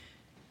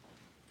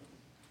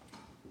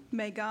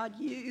May God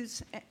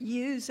use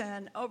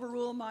and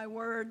overrule my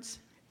words.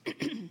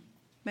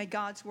 May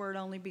God's word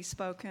only be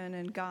spoken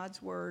and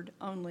God's word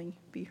only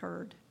be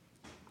heard.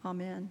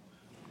 Amen.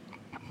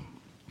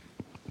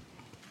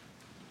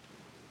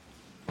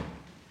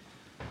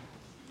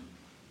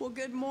 Well,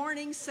 good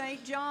morning,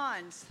 St.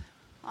 John's.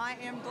 I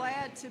am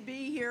glad to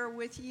be here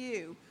with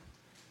you.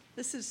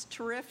 This is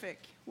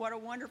terrific. What a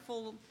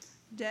wonderful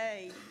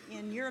day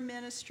in your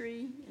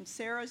ministry, in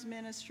Sarah's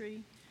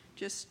ministry.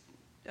 Just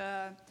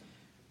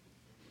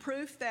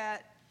proof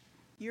that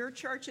your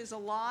church is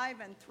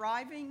alive and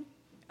thriving,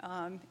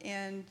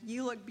 and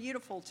you look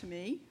beautiful to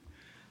me.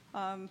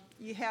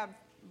 You have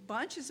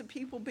bunches of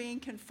people being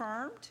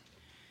confirmed.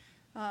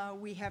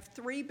 We have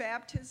 3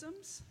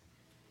 baptisms.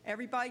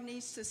 Everybody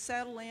needs to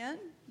settle in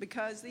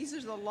because these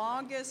are the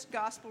longest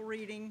gospel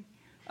reading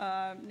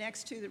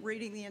next to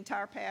reading the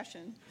entire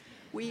Passion.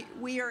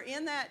 We are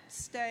in that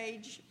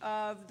stage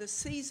of the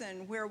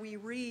season where we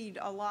read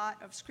a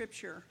lot of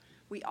Scripture.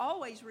 We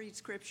always read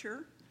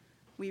Scripture.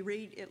 We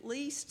read at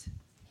least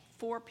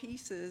 4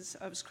 pieces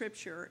of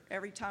Scripture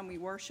every time we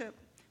worship.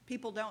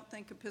 People don't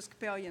think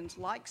Episcopalians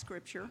like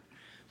Scripture,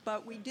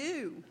 but we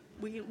do.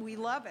 We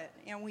love it,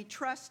 and we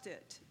trust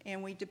it,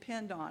 and we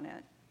depend on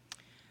it.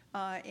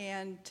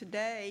 And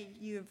today,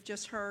 you've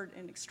just heard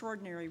an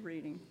extraordinary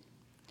reading.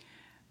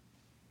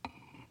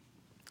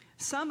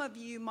 Some of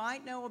you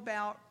might know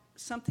about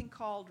something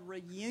called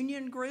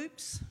reunion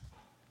groups.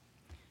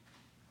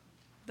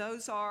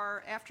 Those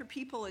are after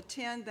people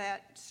attend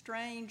that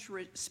strange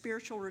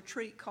spiritual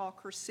retreat called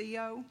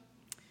Cursillo,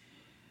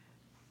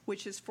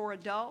 which is for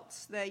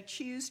adults. They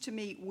choose to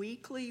meet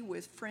weekly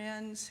with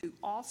friends who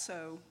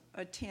also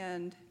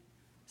attend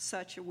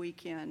such a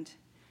weekend.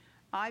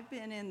 I've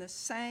been in the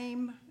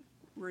same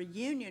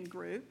reunion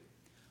group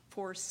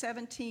for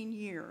 17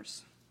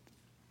 years.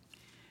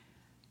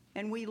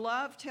 And we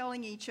love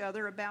telling each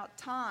other about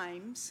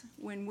times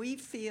when we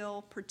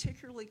feel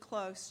particularly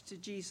close to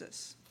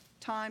Jesus,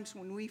 times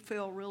when we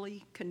feel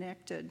really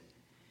connected.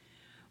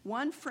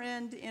 One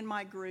friend in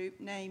my group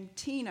named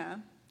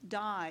Tina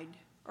died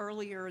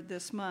earlier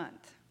this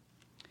month.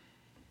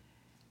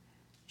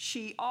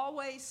 She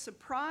always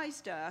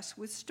surprised us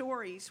with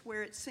stories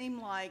where it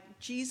seemed like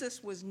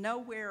Jesus was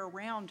nowhere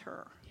around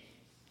her,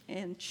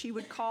 and she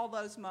would call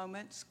those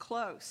moments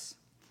close.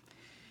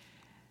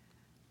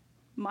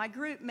 My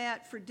group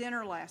met for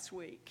dinner last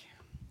week,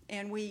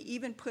 and we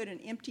even put an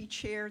empty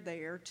chair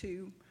there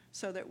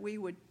so that we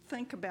would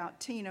think about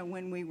Tina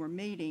when we were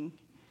meeting.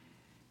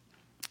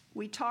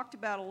 We talked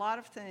about a lot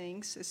of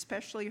things,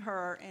 especially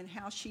her, and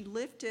how she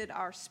lifted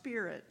our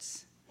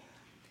spirits.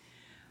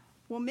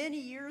 Well, many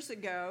years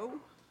ago,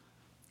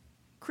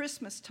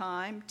 Christmas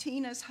time,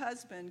 Tina's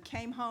husband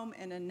came home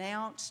and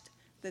announced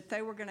that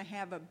they were going to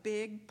have a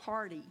big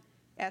party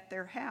at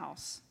their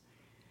house.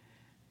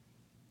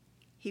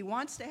 He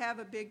wants to have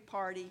a big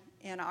party,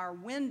 and our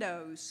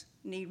windows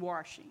need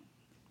washing.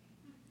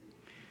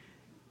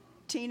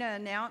 Tina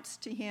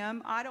announced to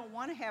him, "I don't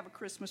want to have a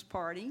Christmas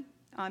party.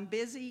 I'm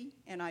busy,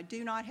 and I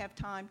do not have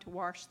time to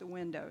wash the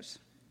windows."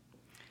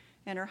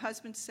 And her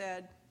husband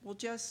said, "Well,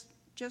 just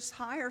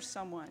hire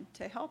someone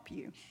to help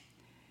you."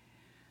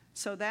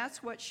 So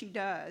that's what she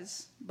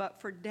does. But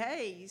for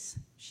days,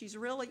 she's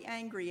really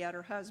angry at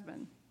her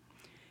husband.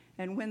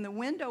 And when the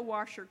window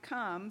washer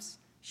comes,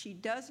 she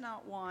does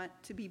not want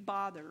to be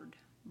bothered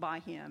by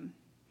him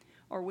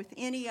or with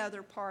any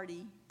other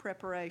party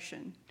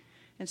preparation.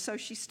 And so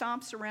she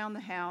stomps around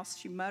the house,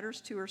 she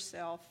mutters to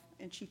herself,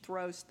 and she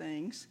throws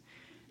things.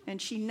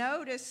 And she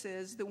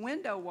notices the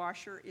window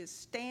washer is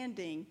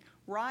standing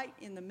right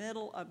in the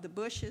middle of the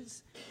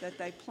bushes that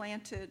they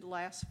planted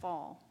last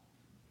fall.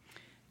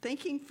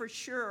 Thinking for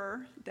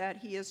sure that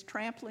he is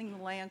trampling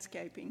the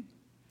landscaping,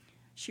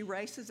 she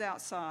races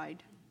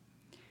outside,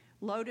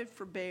 loaded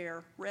for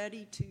bear,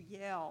 ready to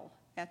yell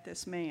at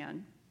this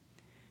man.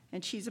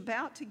 And she's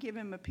about to give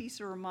him a piece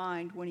of her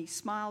mind when he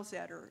smiles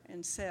at her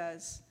and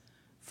says,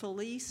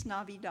 "Feliz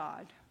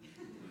Navidad."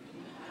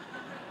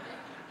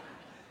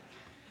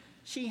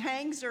 She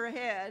hangs her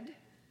head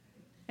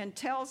and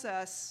tells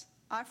us,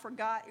 "I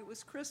forgot it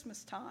was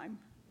Christmas time."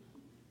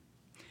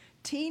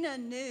 Tina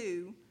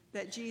knew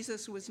that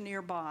Jesus was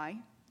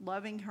nearby,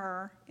 loving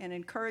her and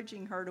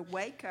encouraging her to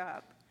wake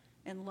up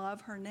and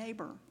love her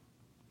neighbor.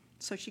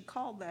 So she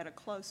called that a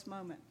close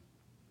moment.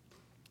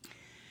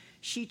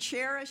 She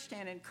cherished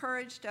and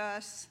encouraged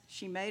us.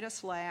 She made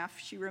us laugh.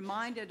 She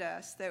reminded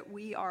us that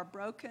we are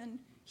broken,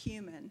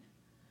 human,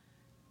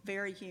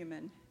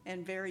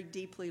 and very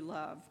deeply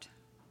loved.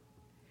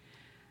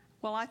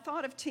 Well, I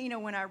thought of Tina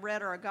when I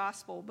read her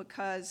gospel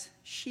because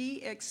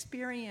she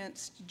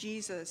experienced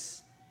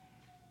Jesus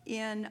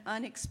in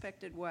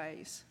unexpected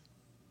ways.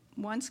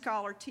 One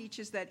scholar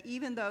teaches that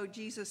even though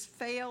Jesus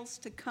fails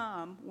to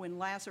come when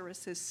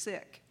Lazarus is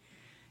sick,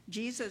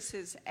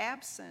 Jesus'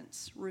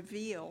 absence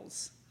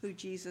reveals who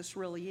Jesus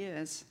really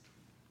is.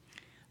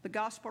 The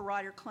gospel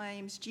writer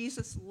claims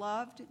Jesus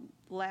loved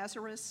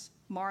Lazarus,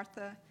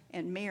 Martha,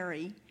 and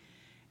Mary,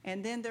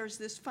 And then there's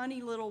this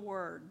funny little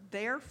word,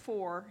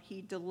 therefore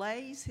he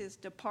delays his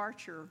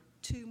departure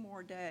 2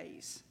 more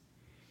days.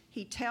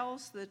 He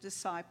tells the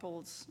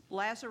disciples,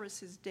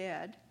 Lazarus is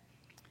dead,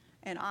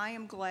 and I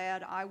am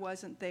glad I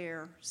wasn't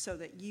there so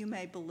that you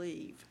may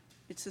believe.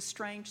 It's a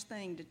strange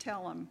thing to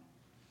tell them.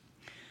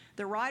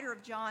 The writer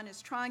of John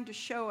is trying to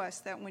show us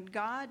that when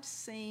God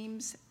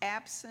seems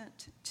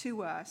absent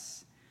to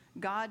us,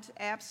 God's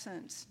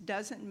absence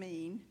doesn't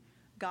mean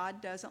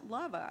God doesn't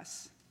love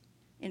us.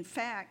 In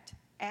fact,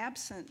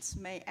 absence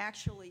may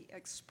actually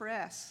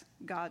express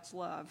God's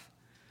love.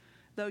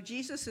 Though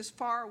Jesus is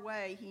far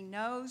away, he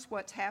knows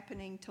what's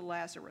happening to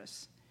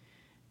Lazarus.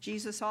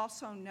 Jesus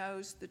also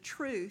knows the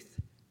truth,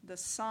 the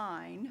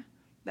sign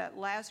that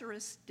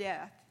Lazarus'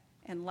 death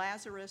and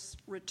Lazarus'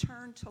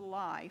 return to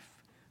life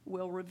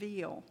will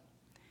reveal.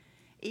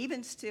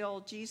 Even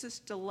still, his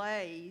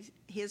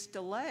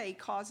delay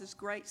causes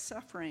great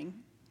suffering.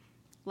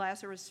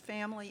 Lazarus'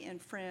 family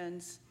and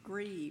friends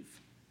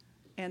grieve,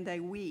 and they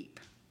weep,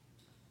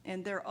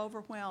 and they're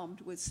overwhelmed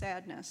with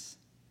sadness.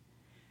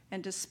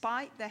 And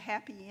despite the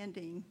happy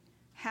ending,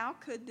 how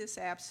could this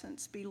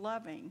absence be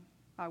loving,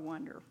 I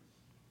wonder?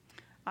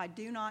 I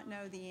do not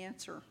know the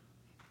answer.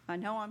 I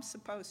know I'm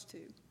supposed to,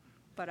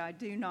 but I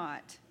do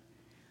not.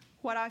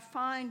 What I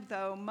find,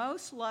 though,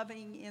 most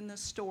loving in the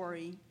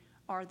story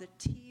are the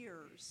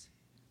tears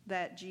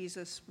that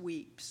Jesus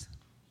weeps.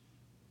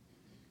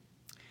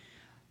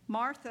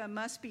 Martha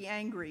must be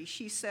angry.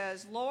 She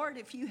says, Lord,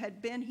 if you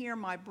had been here,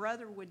 my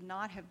brother would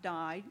not have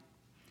died.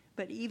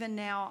 But even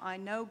now I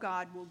know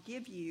God will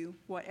give you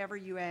whatever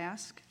you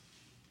ask.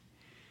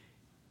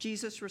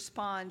 Jesus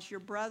responds, your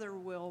brother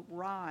will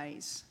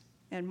rise.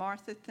 And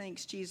Martha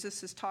thinks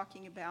Jesus is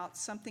talking about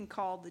something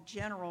called the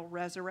general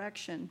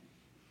resurrection.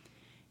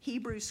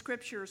 Hebrew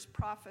scriptures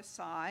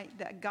prophesy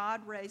that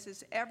God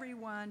raises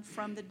everyone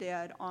from the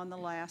dead on the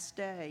last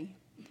day.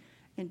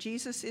 And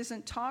Jesus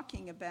isn't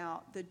talking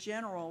about the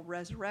general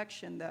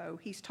resurrection, though.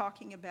 He's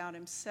talking about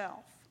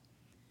himself.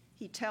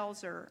 He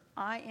tells her,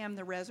 I am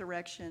the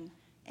resurrection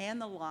and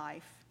the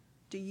life.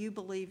 Do you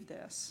believe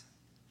this?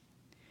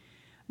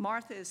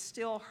 Martha is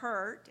still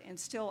hurt and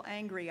still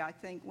angry, I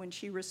think, when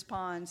she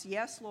responds,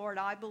 yes, Lord,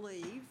 I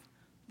believe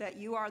that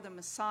you are the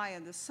Messiah,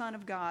 the Son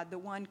of God, the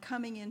one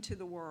coming into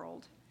the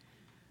world.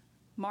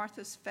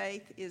 Martha's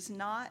faith is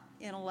not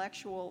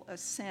intellectual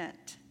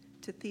assent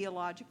to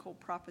theological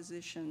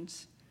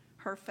propositions.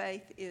 Her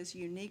faith is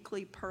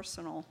uniquely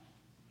personal.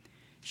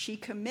 She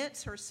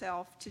commits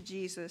herself to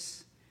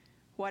Jesus.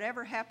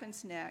 Whatever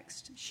happens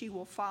next, she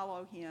will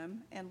follow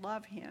him and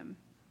love him.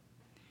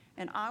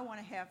 And I want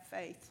to have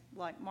faith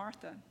like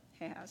Martha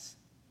has.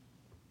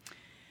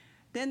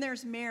 Then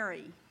there's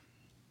Mary.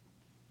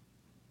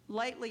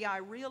 Lately, I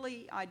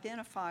really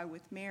identify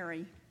with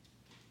Mary.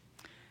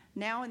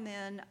 Now and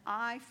then,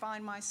 I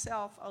find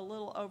myself a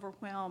little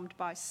overwhelmed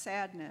by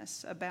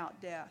sadness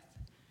about death,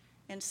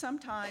 and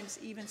sometimes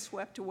even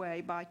swept away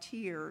by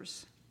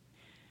tears.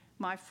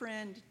 My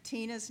friend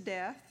Tina's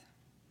death,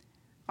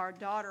 our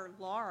daughter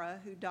Laura,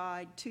 who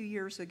died 2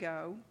 years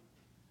ago,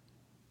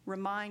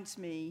 reminds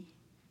me,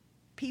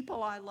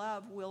 people I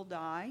love will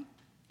die,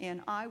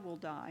 and I will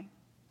die.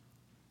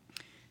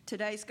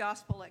 Today's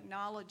gospel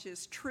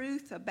acknowledges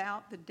truth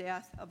about the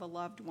death of a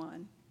loved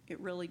one. It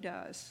really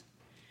does.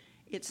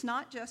 It's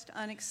not just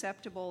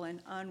unacceptable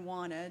and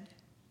unwanted,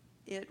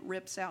 it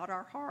rips out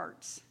our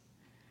hearts.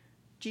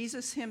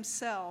 Jesus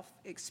himself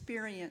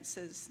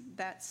experiences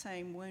that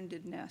same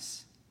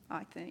woundedness,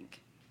 I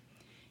think.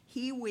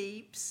 He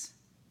weeps,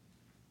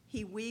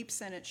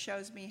 and it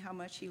shows me how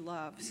much he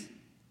loves.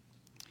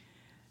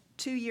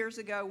 2 years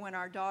ago, when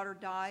our daughter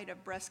died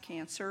of breast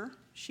cancer,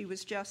 she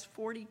was just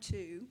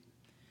 42,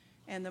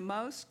 and the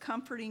most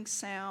comforting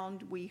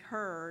sound we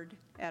heard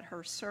at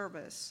her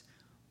service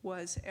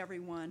was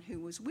everyone who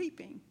was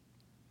weeping.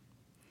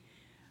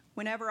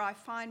 Whenever I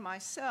find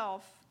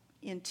myself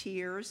in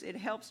tears, it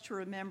helps to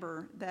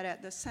remember that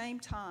at the same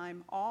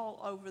time, all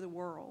over the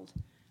world,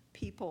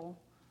 people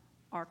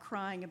are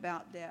crying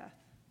about death.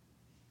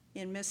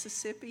 In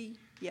Mississippi,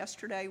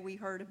 yesterday we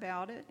heard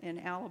about it. In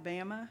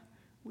Alabama,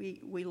 we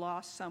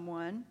lost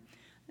someone.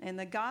 And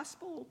the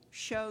gospel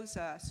shows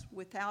us,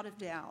 without a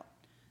doubt,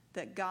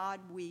 that God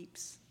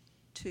weeps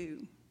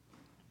too.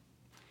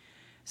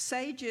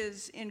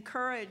 Sages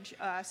encourage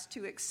us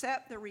to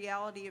accept the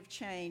reality of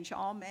change,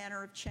 all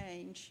manner of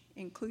change,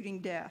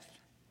 including death.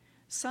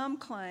 Some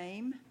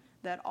claim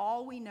that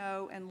all we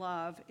know and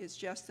love is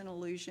just an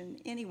illusion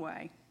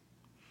anyway.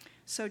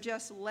 So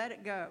just let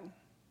it go.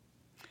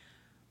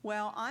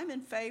 Well, I'm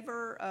in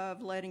favor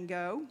of letting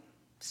go,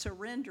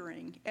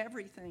 surrendering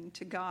everything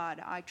to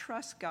God. I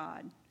trust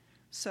God,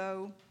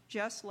 so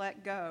just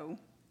let go.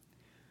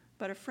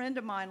 But a friend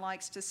of mine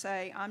likes to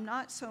say, I'm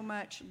not so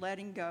much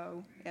letting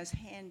go as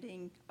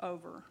handing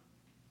over.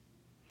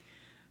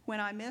 When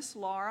I miss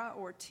Laura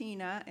or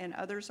Tina and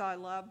others I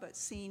love but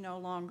see no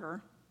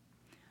longer,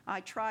 I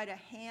try to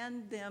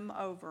hand them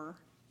over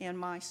in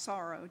my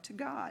sorrow to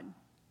God.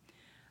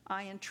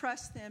 I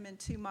entrust them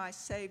into my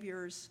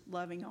Savior's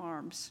loving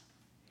arms.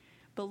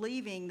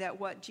 believing that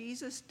what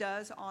Jesus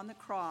does on the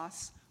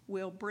cross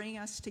will bring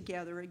us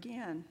together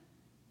again.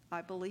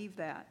 I believe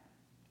that.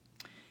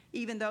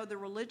 Even though the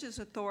religious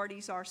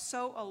authorities are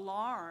so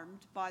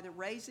alarmed by the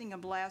raising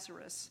of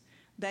Lazarus,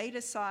 they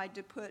decide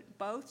to put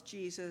both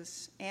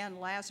Jesus and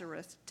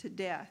Lazarus to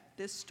death.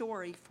 This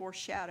story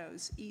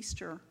foreshadows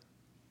Easter.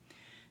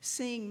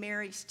 Seeing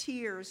Mary's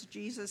tears,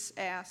 Jesus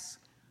asks,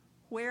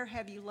 "Where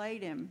have you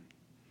laid him?"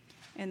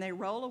 And they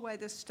roll away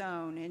the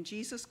stone, and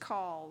Jesus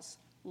calls,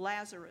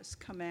 "Lazarus,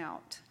 come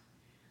out."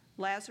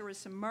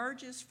 Lazarus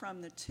emerges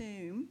from the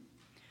tomb,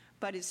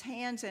 but his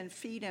hands and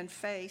feet and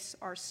face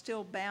are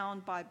still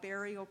bound by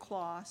burial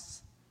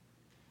cloths.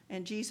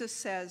 And Jesus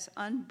says,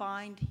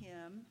 "Unbind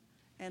him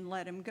and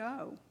let him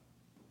go."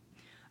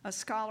 A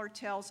scholar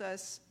tells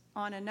us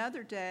on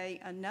another day,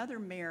 another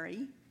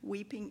Mary,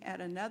 weeping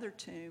at another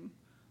tomb,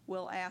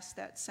 will ask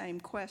that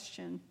same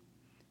question,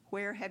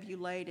 "Where have you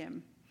laid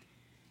him?"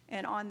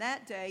 And on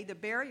that day, the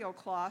burial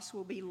cloths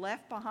will be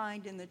left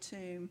behind in the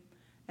tomb,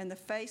 and the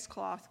face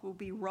cloth will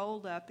be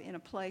rolled up in a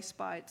place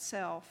by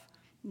itself,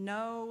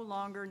 no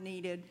longer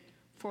needed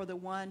for the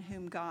one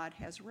whom God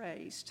has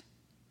raised.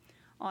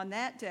 On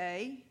that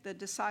day, the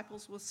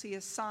disciples will see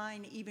a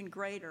sign even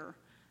greater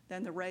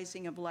than the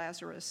raising of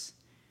Lazarus.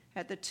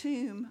 At the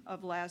tomb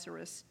of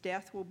Lazarus,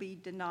 death will be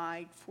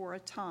denied for a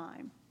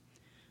time.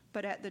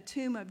 But at the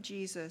tomb of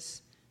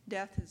Jesus,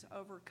 death is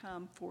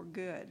overcome for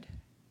good.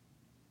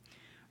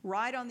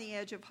 Right on the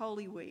edge of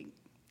Holy Week,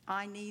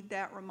 I need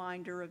that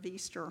reminder of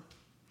Easter.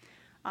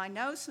 I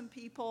know some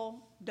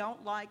people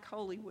don't like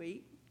Holy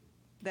Week.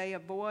 They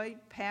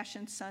avoid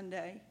Passion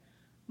Sunday,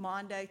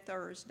 Maundy,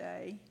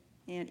 Thursday,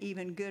 and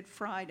even Good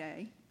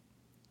Friday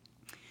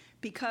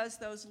because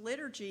those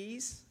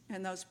liturgies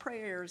and those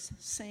prayers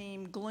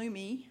seem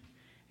gloomy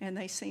and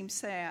they seem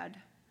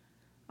sad.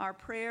 Our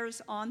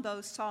prayers on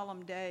those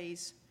solemn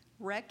days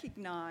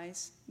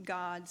recognize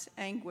God's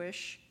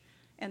anguish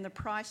and the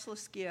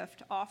priceless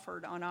gift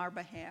offered on our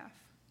behalf,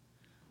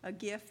 a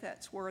gift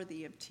that's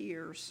worthy of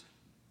tears.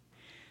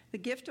 The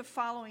gift of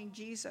following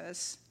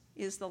Jesus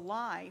is the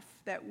life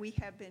that we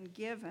have been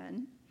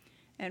given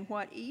and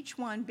what each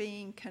one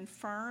being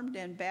confirmed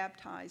and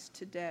baptized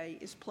today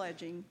is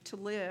pledging to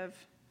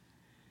live.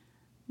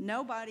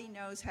 Nobody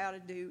knows how to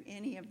do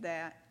any of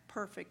that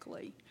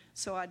perfectly,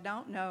 so I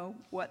don't know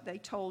what they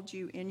told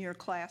you in your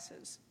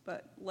classes,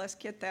 but let's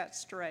get that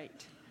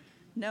straight.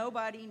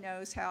 Nobody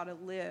knows how to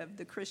live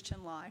the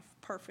Christian life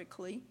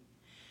perfectly.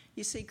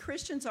 You see,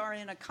 Christians are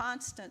in a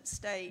constant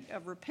state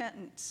of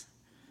repentance.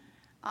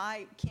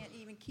 I can't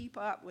even keep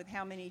up with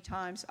how many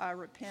times I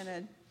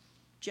repented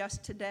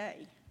just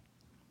today.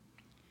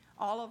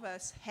 All of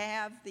us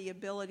have the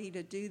ability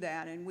to do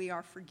that, and we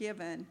are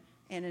forgiven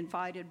and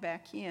invited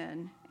back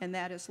in, and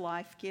that is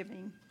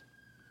life-giving.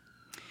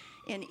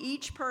 And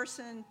each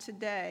person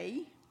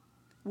today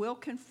will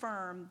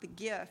confirm the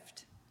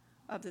gift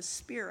of the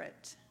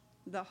Spirit,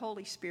 the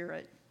Holy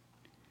Spirit,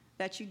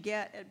 that you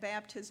get at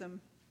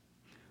baptism.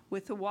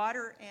 With the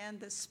water and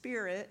the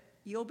Spirit,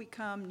 you'll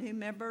become new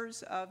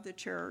members of the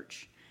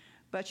church,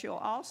 but you'll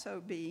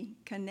also be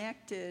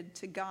connected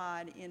to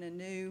God in a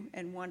new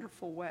and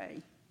wonderful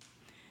way.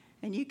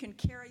 And you can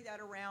carry that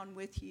around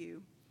with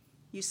you.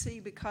 You see,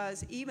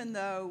 because even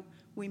though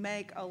we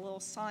make a little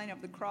sign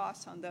of the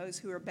cross on those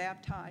who are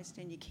baptized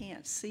and you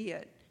can't see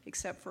it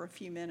except for a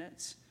few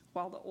minutes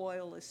while the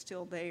oil is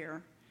still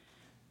there,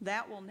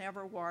 that will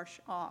never wash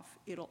off.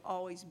 It'll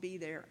always be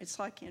there. It's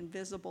like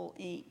invisible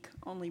ink,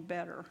 only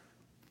better.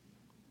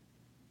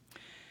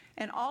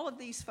 And all of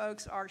these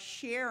folks are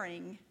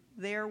sharing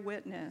their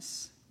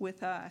witness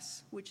with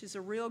us, which is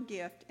a real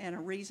gift and a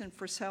reason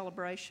for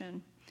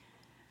celebration.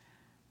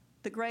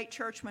 The great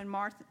churchman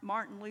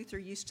Martin Luther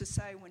used to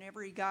say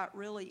whenever he got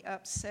really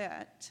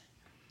upset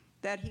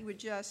that he would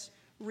just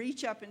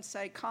reach up and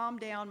say, "Calm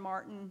down,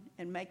 Martin,"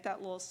 and make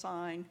that little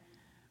sign,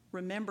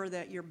 "Remember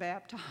that you're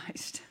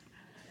baptized."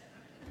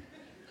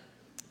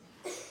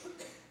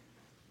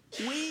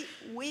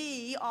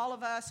 We, all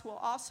of us, will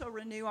also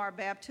renew our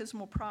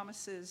baptismal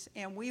promises,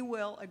 and we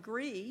will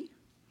agree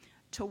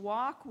to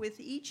walk with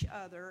each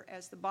other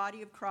as the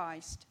body of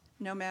Christ,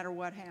 no matter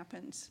what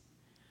happens.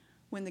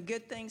 When the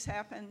good things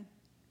happen,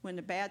 when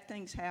the bad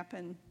things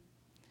happen,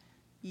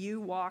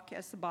 you walk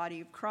as the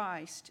body of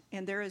Christ.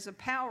 And there is a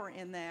power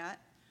in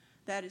that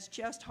that is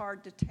just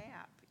hard to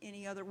tap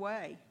any other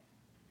way.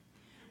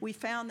 We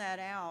found that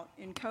out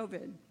in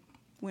COVID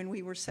when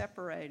we were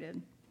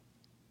separated.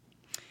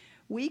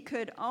 We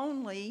could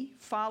only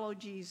follow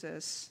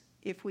Jesus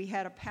if we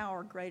had a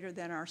power greater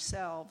than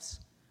ourselves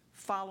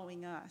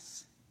following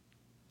us.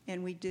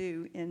 And we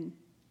do in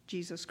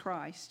Jesus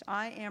Christ.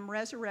 "I am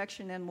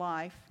resurrection and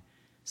life,"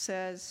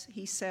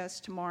 he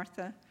says to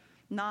Martha.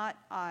 "Not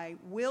I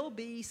will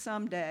be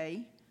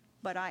someday,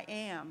 but I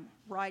am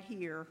right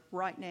here,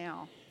 right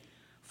now.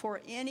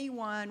 For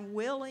anyone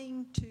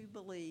willing to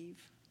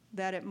believe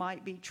that it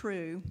might be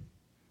true."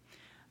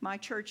 My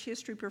church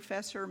history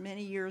professor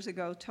many years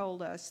ago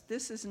told us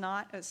this is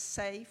not a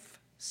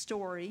safe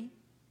story,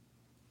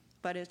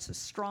 but it's a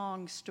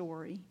strong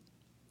story.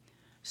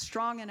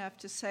 strong enough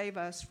to save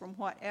us from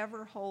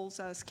whatever holds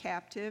us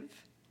captive.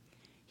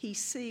 He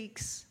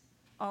seeks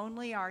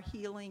only our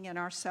healing and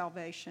our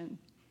salvation.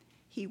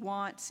 He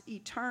wants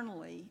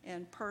eternally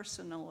and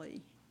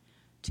personally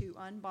to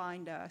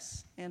unbind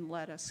us and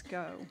let us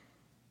go.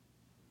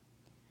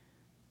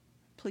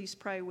 Please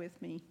pray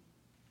with me.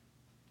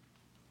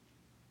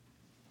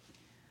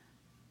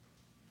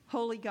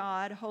 Holy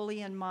God,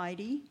 holy and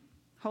mighty,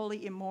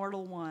 holy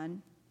immortal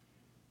one,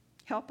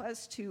 help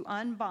us to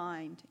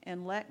unbind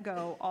and let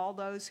go all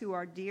those who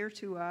are dear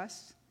to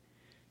us.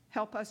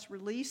 Help us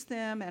release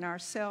them and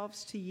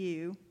ourselves to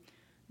you,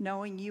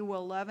 knowing you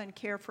will love and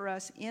care for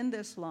us in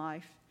this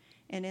life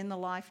and in the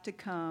life to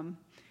come,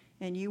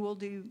 and you will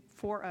do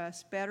for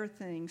us better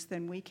things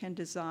than we can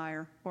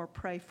desire or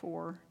pray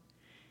for.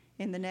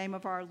 In the name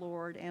of our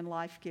Lord and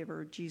life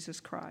giver, Jesus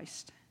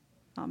Christ.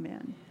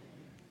 Amen.